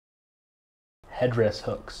headrest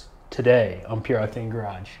hooks today on Pure Octane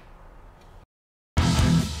Garage.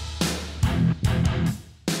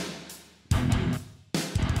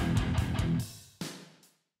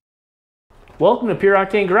 Welcome to Pure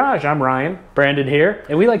Octane Garage. I'm Ryan. Brandon here,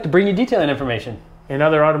 and we like to bring you detailing information and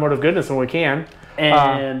other automotive goodness when we can.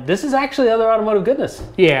 And this is actually other automotive goodness.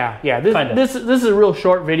 Yeah. This is a real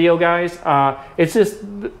short video, guys. It's just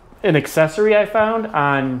an accessory I found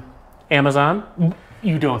on Amazon.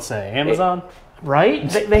 You don't say. Amazon? Right?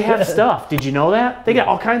 They have stuff. Did you know that? They got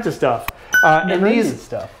all kinds of stuff. And these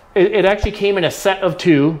stuff. It actually came in a set of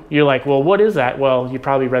 2. You're like, well, what is that? Well, you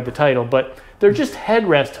probably read the title, but they're just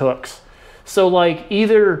headrest hooks. So like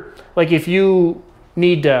either like if you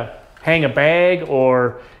need to hang a bag,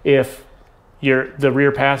 or if you're the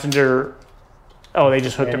rear passenger, they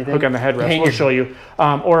just hook on the headrest. We'll show you.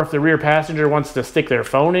 Or if the rear passenger wants to stick their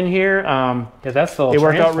phone in here, yeah, that's the they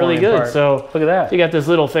work out really good. Part. So look at that. You got this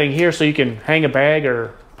little thing here, so you can hang a bag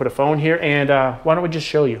or put a phone here. And why don't we just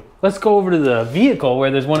show you? Let's go over to the vehicle where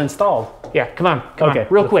there's one installed. Yeah, come on.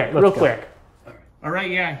 Real quick. All right,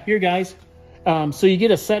 yeah, here, guys. So you get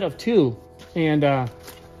a set of 2. And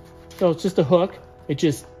so it's just a hook. It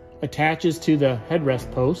just attaches to the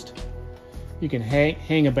headrest post. You can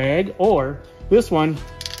hang a bag, or this one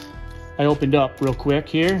I opened up real quick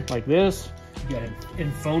here, like this. You got it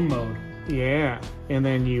in phone mode. Yeah, and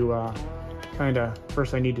then you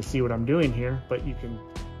first I need to see what I'm doing here, but you can,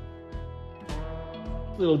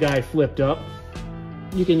 little guy flipped up.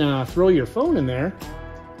 You can throw your phone in there,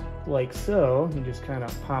 like so. You just kind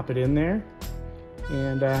of pop it in there.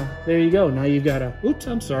 And there you go. Now you've got a, oops,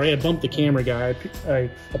 I'm sorry, I bumped the camera guy. I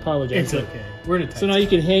apologize. It's okay. We're in a tight So now you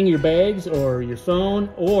can hang your bags or your phone,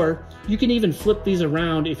 or you can even flip these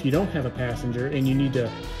around if you don't have a passenger and you need to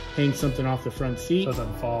hang something off the front seat. So it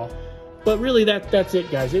doesn't fall. But really, that's it,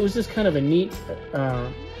 guys. It was just kind of a neat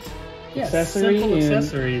accessory. Simple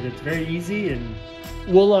accessory that's very easy, and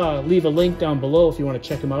we'll leave a link down below if you want to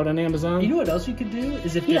check them out on Amazon. You know what else you could do?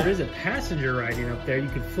 Is if there is a passenger riding up there, you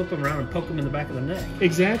could flip them around and poke them in the back of the neck.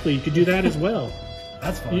 Exactly. You could do that as well.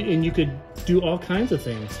 That's fun. And you could do all kinds of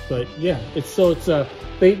things. But yeah, it's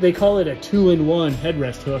they call it a 2-in-1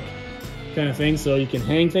 headrest hook kind of thing. So you can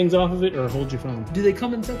hang things off of it or hold your phone. Do they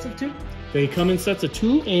come in sets of 2? They come in sets of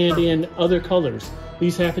 2 and in other colors.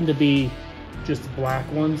 These happen to be just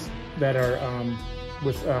black ones that are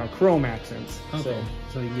with chrome accents. Okay.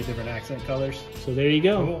 So you can get different accent colors. So there you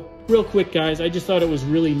go. Cool. Real quick, guys, I just thought it was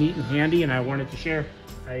really neat and handy, and I wanted to share.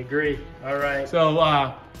 I agree. All right.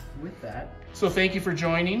 So with that, so thank you for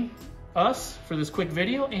joining us for this quick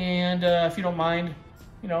video, and if you don't mind,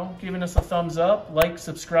 giving us a thumbs up, like,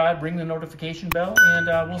 subscribe, ring the notification bell,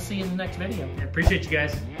 and we'll see you in the next video. I appreciate you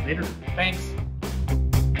guys. Later. Thanks.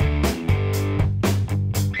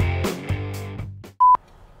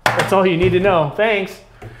 That's all you need to know. Thanks.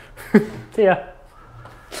 See ya.